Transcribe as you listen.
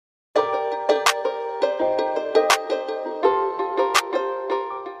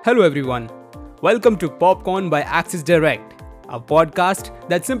Hello everyone. Welcome to Popcorn by Axis Direct, a podcast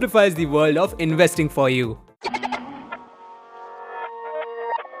that simplifies the world of investing for you.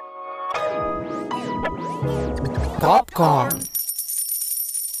 Popcorn.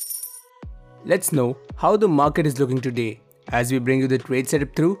 Let's know how the market is looking today as we bring you the trade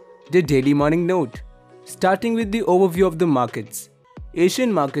setup through the daily morning note. Starting with the overview of the markets.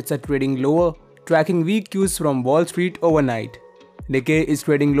 Asian markets are trading lower, tracking weak cues from Wall Street overnight. Nikkei is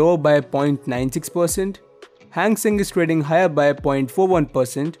trading lower by 0.96%. Hang Seng is trading higher by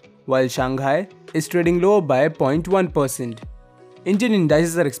 0.41%, while Shanghai is trading lower by 0.1%. Indian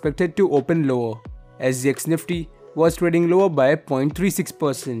indices are expected to open lower. SGX Nifty was trading lower by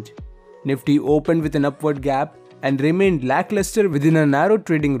 0.36%. Nifty opened with an upward gap and remained lackluster within a narrow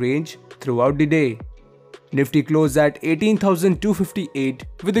trading range throughout the day. Nifty closed at 18,258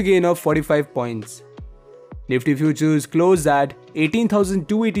 with a gain of 45 points. Nifty futures closed at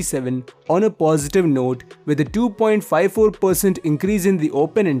 18,287 on a positive note with a 2.54% increase in the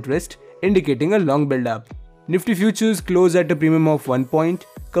open interest, indicating a long build-up. Nifty futures closed at a premium of 1 point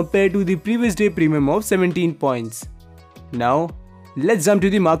compared to the previous day premium of 17 points. Now, let's jump to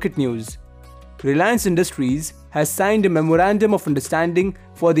the market news. Reliance Industries has signed a memorandum of understanding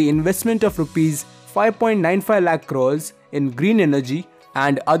for the investment of Rs 5.95 lakh crores in green energy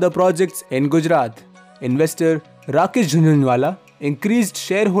and other projects in Gujarat. Investor Rakesh Jhunjhunwala increased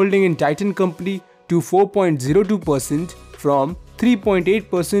shareholding in Titan Company to 4.02% from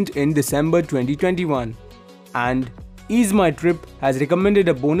 3.8% in December 2021. And EaseMyTrip has recommended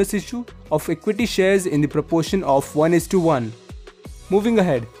a bonus issue of equity shares in the proportion of 1:1. Moving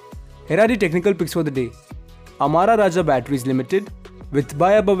ahead, here are the technical picks for the day. Amara Raja Batteries Limited with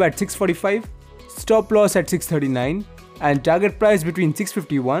buy above at 645, stop loss at 639 and target price between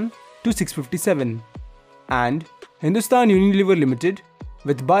 651 to 657. And Hindustan Unilever Limited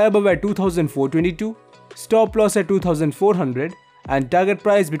with buy above at 2422, stop loss at 2400 and target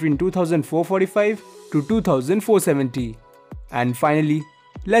price between 2445 to 2470. And finally,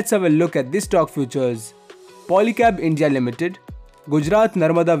 let's have a look at the stock futures. Polycab India Limited, Gujarat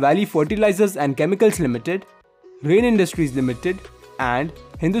Narmada Valley Fertilizers and Chemicals Limited, Rain Industries Limited and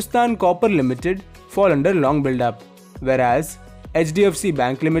Hindustan Copper Limited fall under long build-up, whereas HDFC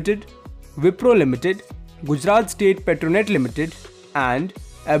Bank Limited, Wipro Limited, Gujarat State Petronet Limited and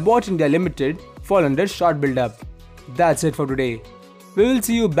Abbott India Limited fall under short build-up. That's it for today. We will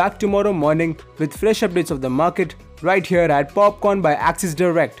see you back tomorrow morning with fresh updates of the market right here at Popcorn by Axis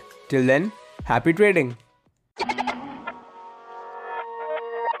Direct. Till then, happy trading.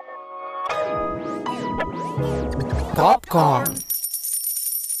 Popcorn.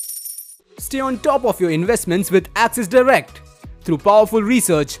 Stay on top of your investments with Axis Direct. Through powerful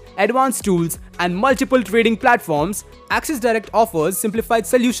research, advanced tools, and multiple trading platforms, Axis Direct offers simplified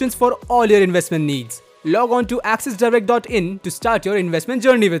solutions for all your investment needs. Log on to axisdirect.in to start your investment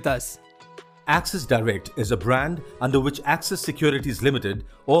journey with us. Axis Direct is a brand under which Axis Securities Limited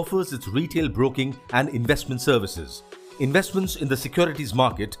offers its retail broking and investment services. Investments in the securities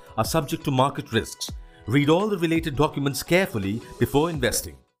market are subject to market risks. Read all the related documents carefully before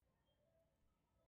investing.